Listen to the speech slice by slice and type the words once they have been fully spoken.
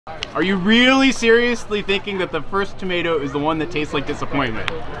Are you really seriously thinking that the first tomato is the one that tastes like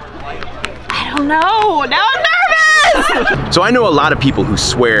disappointment? I don't know. Now I'm nervous! So I know a lot of people who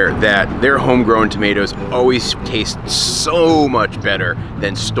swear that their homegrown tomatoes always taste so much better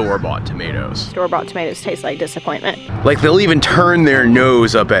than store-bought tomatoes. Store-bought tomatoes taste like disappointment. Like they'll even turn their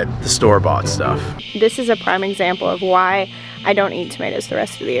nose up at the store-bought stuff. This is a prime example of why I don't eat tomatoes the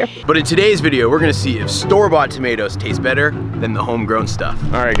rest of the year. But in today's video, we're gonna see if store-bought tomatoes taste better than the homegrown stuff.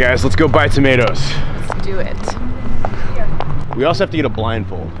 All right, guys, let's go buy tomatoes. Let's do it. We also have to get a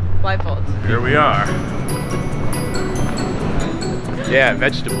blindfold. Blindfold. Here we are. Yeah,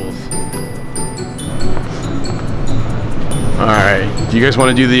 vegetables. All right, do you guys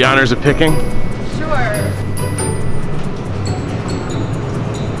want to do the honors of picking? Sure.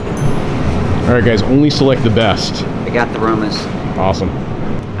 All right, guys, only select the best. I got the Romas. Awesome.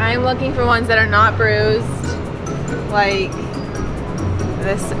 I'm looking for ones that are not bruised, like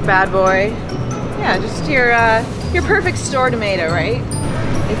this bad boy. Yeah, just your perfect store tomato, right?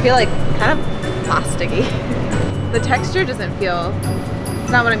 They feel like kind of plasticky. The texture doesn't feel,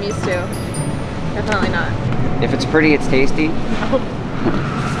 it's not what I'm used to. Definitely not. If it's pretty, it's tasty.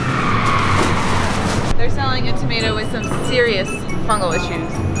 They're selling a tomato with some serious fungal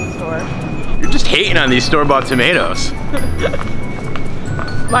issues in the store. You're just hating on these store-bought tomatoes.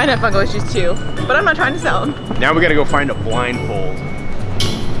 Mine have fungal issues too, but I'm not trying to sell them. Now we gotta go find a blindfold.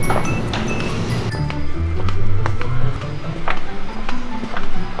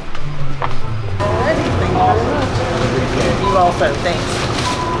 You also, thanks.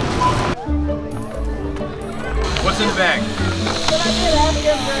 What's in the bag?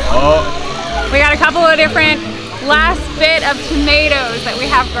 Oh. We got a couple of different last bit of tomatoes that we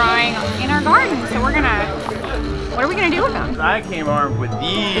have growing in our garden. So we're gonna, what are we gonna do with them? I came armed with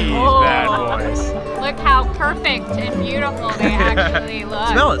these bad boys. Look how perfect and beautiful they actually look.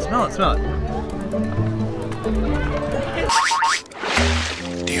 Smell it, smell it, smell it.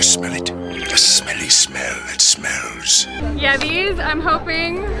 Do you smell it? The smelly smell that smells. Yeah, these I'm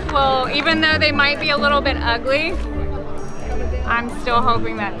hoping will, even though they might be a little bit ugly, I'm still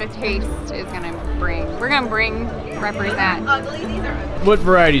hoping that the taste is gonna represent. What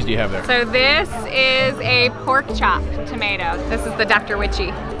varieties do you have there? So this is a pork chop tomato. This is the Dr.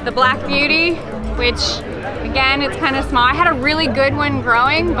 Witchy. The Black Beauty, which again, it's kind of small. I had a really good one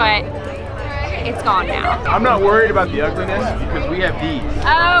growing, but it's gone now. I'm not worried about the ugliness because we have these.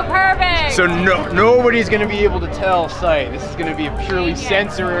 Oh, perfect. So nobody's gonna be able to tell sight. This is gonna be a purely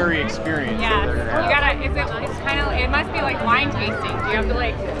sensory experience. Yeah, you gotta, it's kind of, it must be like wine tasting. Do you have to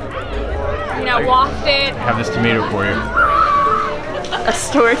like, you know, waft it? I have this tomato for you. A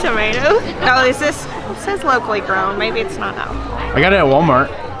store tomato? Oh, is this, it says locally grown. Maybe it's not now. I got it at Walmart.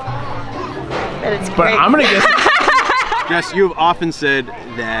 But it's great. But I'm gonna guess. Jess, you have often said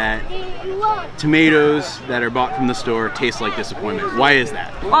that tomatoes that are bought from the store taste like disappointment. Why is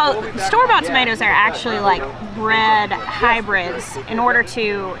that? Well, store-bought tomatoes are actually like bred hybrids in order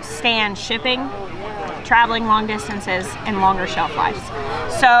to stand shipping, traveling long distances, and longer shelf lives.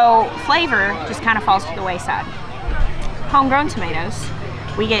 So flavor just kind of falls to the wayside. Homegrown tomatoes,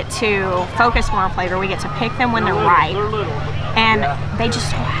 we get to focus more on flavor. We get to pick them when they're ripe, and they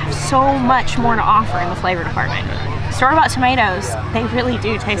just have so much more to offer in the flavor department. Store-bought tomatoes, they really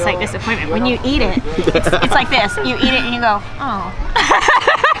do taste like disappointment. When you eat it, it's like this. You eat it and you go, oh.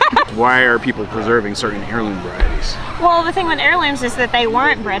 Why are people preserving certain heirloom varieties? Well, the thing with heirlooms is that they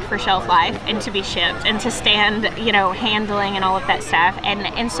weren't bred for shelf life and to be shipped and to stand, you know, handling and all of that stuff.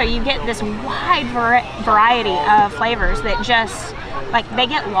 And so you get this wide variety of flavors that just, like, they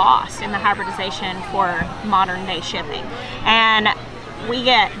get lost in the hybridization for modern day shipping. And we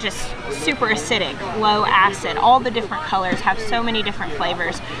get just super acidic, low acid. All the different colors have so many different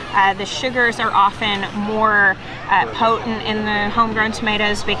flavors. The sugars are often more potent in the homegrown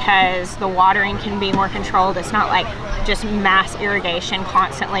tomatoes because the watering can be more controlled. It's not like just mass irrigation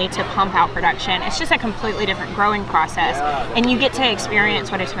constantly to pump out production. It's just a completely different growing process, and you get to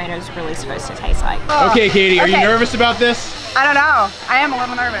experience what a tomato is really supposed to taste like. Okay, Katie, are you nervous about this? I don't know. I am a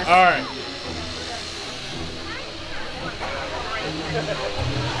little nervous. All right.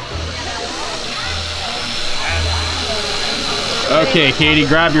 Okay, Katie,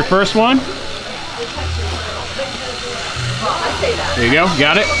 grab your first one. There you go,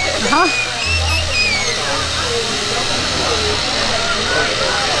 got it?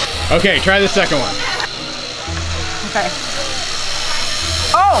 Okay, try the second one. Okay.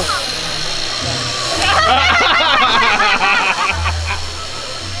 Oh!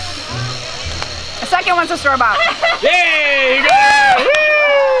 The second one's a store-bought. There you go!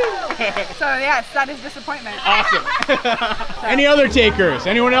 Woo! So yes, that is disappointment. Awesome. Any other takers?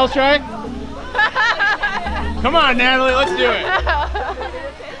 Anyone else try? Come on, Natalie, let's do it.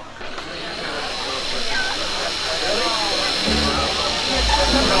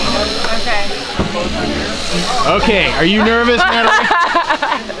 Okay. Okay, are you nervous, Natalie?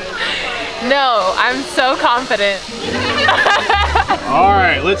 No, I'm so confident. All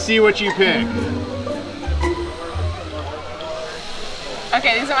right, let's see what you pick.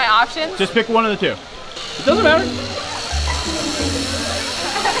 Okay, these are my options. Just pick one of the two. It doesn't matter.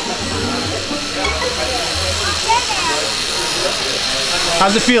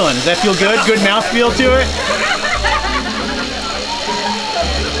 How's it feeling? Does that feel good? Good mouth feel to it?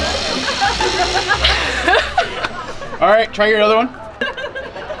 All right, try your other one.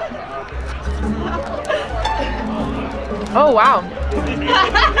 Oh, wow.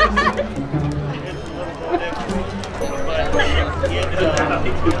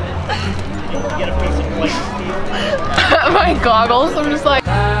 My goggles, I'm just like.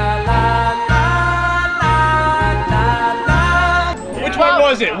 Which one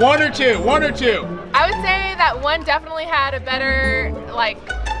was it? One or two? One or two? I would say that one definitely had a better, like,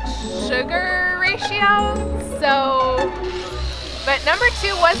 sugar ratio, so. But number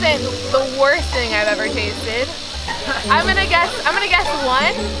two wasn't the worst thing I've ever tasted. I'm gonna guess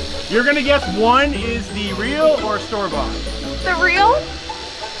one. You're gonna guess one is the real or store-bought? The real?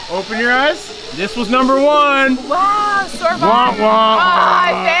 Open your eyes. This was number one. Wow, store-bought. Womp womp. Oh,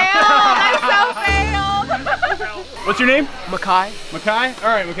 I failed. I so failed. What's your name? Makai. Makai? All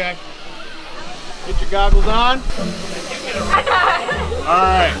right, Makai. Get your goggles on. All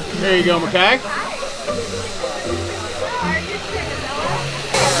right, here you go, Makai.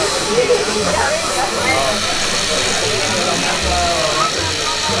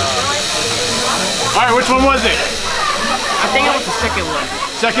 All right, which one was it? I think it was the second one.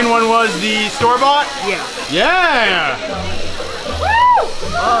 Second one was the store-bought? Yeah. Yeah! Woo!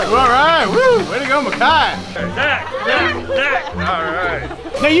 All right, woo! Way to go, Makai. Zach. All right.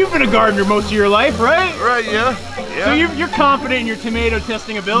 Now, you've been a gardener most of your life, right? Right, yeah. So you're confident in your tomato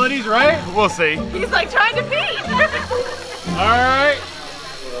testing abilities, right? We'll see. He's like trying to pee. All right.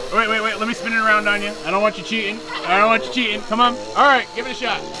 Wait, let me spin it around on you. I don't want you cheating. Come on. All right, give it a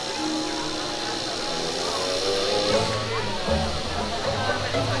shot.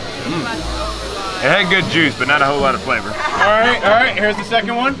 It had good juice, but not a whole lot of flavor. All right, here's the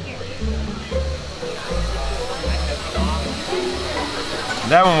second one.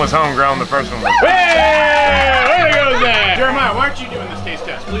 That one was homegrown, the first one was. Hey! Way to go, Zach! Jeremiah, why aren't you doing this taste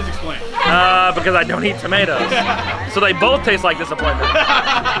test? Please explain. Because I don't eat tomatoes. So they both taste like disappointment.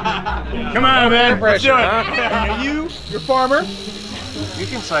 Come on, man. Let's do it. Now you're a farmer. You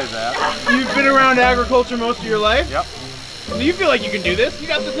can say that. You've been around agriculture most of your life. Yep. So you feel like you can do this? You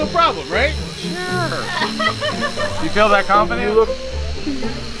got this no problem, right? Sure. You feel that confident? You look.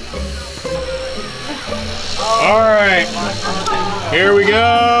 All right. Here we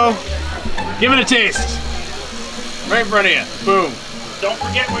go. Give it a taste. Right in front of you. Boom. Don't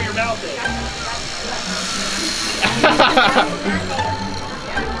forget where your mouth is.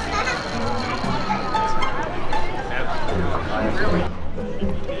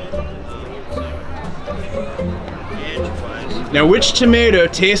 Now, which tomato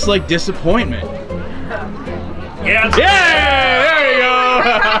tastes like disappointment? Yeah. There you go.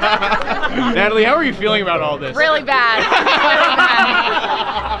 Natalie, how are you feeling about all this? Really bad.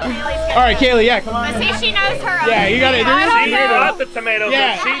 All right, Kaley, yeah, come on. Let's see if she knows her own. Yeah, you got it. She got the tomatoes,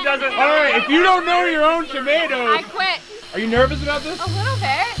 Yeah. but she doesn't. All right, if you don't know your own tomatoes, I quit. are you nervous about this? A little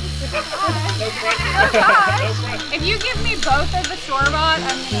bit. If you give me both of the store-bought,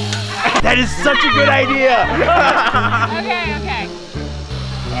 I'm gonna... That is such a good idea. Okay.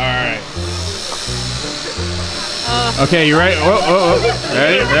 All right. Okay, you ready? Whoa.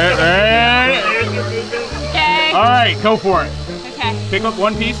 Ready? Okay. All right, go for it. Okay. Pick up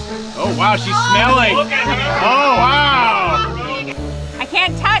one piece. Oh, wow, she's smelling. Oh, wow. I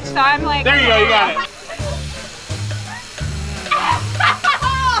can't touch, so I'm like. There you go, you got it.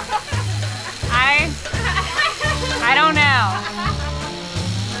 I don't know.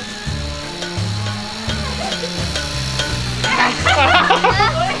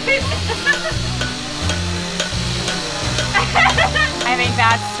 I think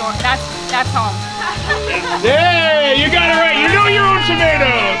that's home. Yeah, you got it right. You know your own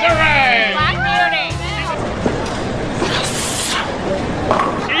tomatoes. All right. Black beauty.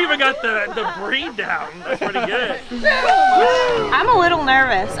 She even got got the breed down. That's pretty good. I'm a little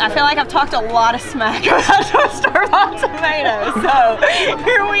nervous. I feel like I've talked a lot of smack about those store-bought tomatoes. So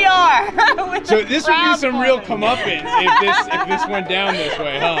here we are. So this would be some real comeuppance if this went down this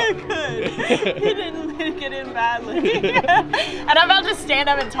way, huh? It could. He didn't get in badly. And I'm about to stand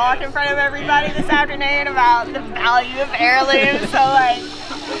up and talk in front of everybody this afternoon about the value of heirlooms. So like,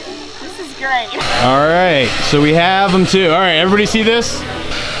 this is great. All right, so we have them too. All right, everybody see this?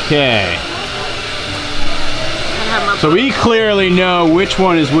 Okay. So we clearly know which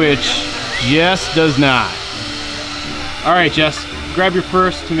one is which. Jess does not. All right, Jess, grab your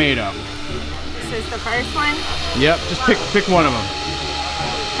first tomato. This is the first one? Yep, just pick one of them.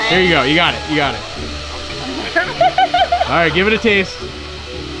 Okay. There you go, you got it, you got it. All right, give it a taste.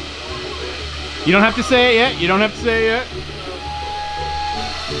 You don't have to say it yet, you don't have to say it yet.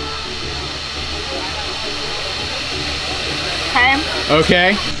 Okay.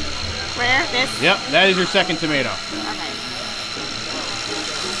 Okay. Where? This? Yep, that is your second tomato. Okay.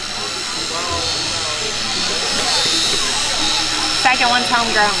 Second one's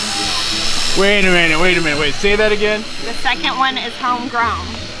homegrown. Wait a minute, wait, say that again. The second one is homegrown.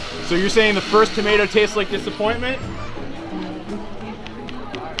 So you're saying the first tomato tastes like disappointment?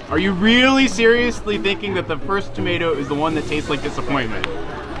 Are you really seriously thinking that the first tomato is the one that tastes like disappointment?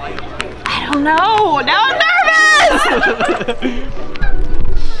 I don't know. Now I'm nervous!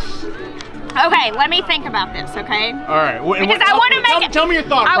 Okay, let me think about this, okay? All right. Because I want to make it. Tell me your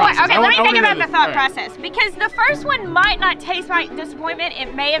thought process. Okay, let me think about the thought right. process. Because the first one might not taste like disappointment.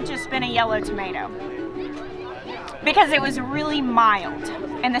 It may have just been a yellow tomato. Because it was really mild.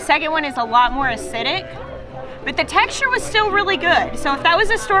 And the second one is a lot more acidic. But the texture was still really good. So if that was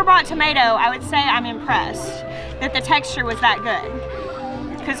a store-bought tomato, I would say I'm impressed that the texture was that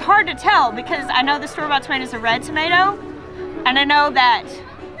good. Because it's hard to tell, because I know the store-bought tomato is a red tomato, and I know that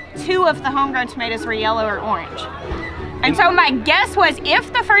 2 of the homegrown tomatoes were yellow or orange. And so my guess was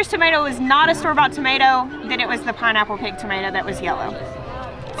if the first tomato was not a store-bought tomato, then it was the pineapple pig tomato that was yellow.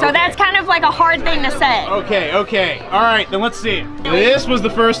 So okay. That's kind of like a hard thing to say. Okay, okay. All right, then let's see. This was the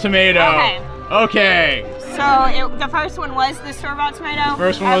first tomato. Okay. Okay. So the first one was the store-bought tomato?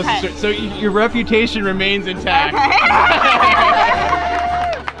 First one was the so your reputation remains intact. Okay.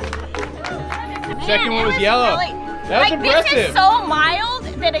 Second one was yellow. Really, that's impressive. This is so mild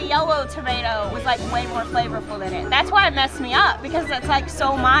that a yellow tomato was like way more flavorful than it. That's why it messed me up, because it's like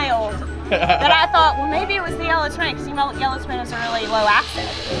so mild that I thought, well, maybe it was the yellow tomato, because you know yellow tomatoes are really low acid.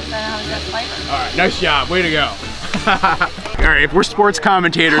 So it has good flavor. All right, nice job. Way to go. All right, if we're sports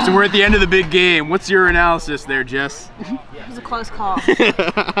commentators and we're at the end of the big game, what's your analysis there, Jess? It was a close call.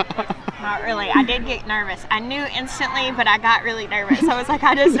 Not really. I did get nervous. I knew instantly, but I got really nervous. I was like,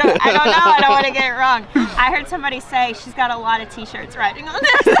 I don't know. I don't want to get it wrong. I heard somebody say she's got a lot of t-shirts writing on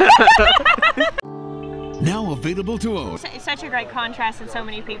this. Now available to own. It's such a great contrast, and so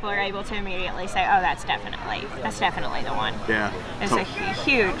many people are able to immediately say, oh, that's definitely the one. Yeah. It's a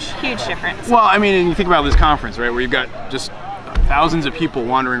huge difference. Well, I mean, and you think about this conference, right, where you've got just thousands of people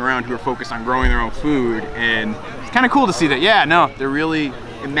wandering around who are focused on growing their own food, and it's kind of cool to see that, yeah, no, they're really,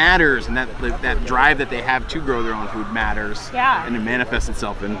 it matters, and that drive that they have to grow their own food matters. Yeah. And it manifests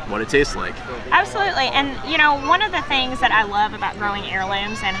itself in what it tastes like. Absolutely. And you know, one of the things that I love about growing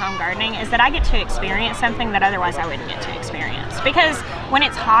heirlooms and home gardening is that I get to experience something that otherwise I wouldn't get to experience. Because when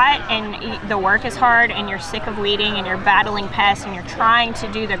it's hot and the work is hard and you're sick of weeding and you're battling pests and you're trying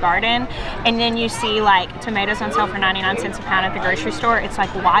to do the garden, and then you see like tomatoes on sale for 99 cents a pound at the grocery store, it's like,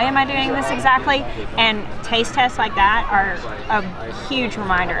 why am I doing this exactly? And taste tests like that are a huge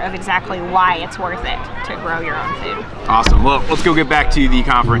reminder of exactly why it's worth it to grow your own food. Awesome. Well, let's go get back to the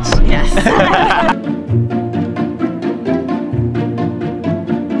conference. Yes.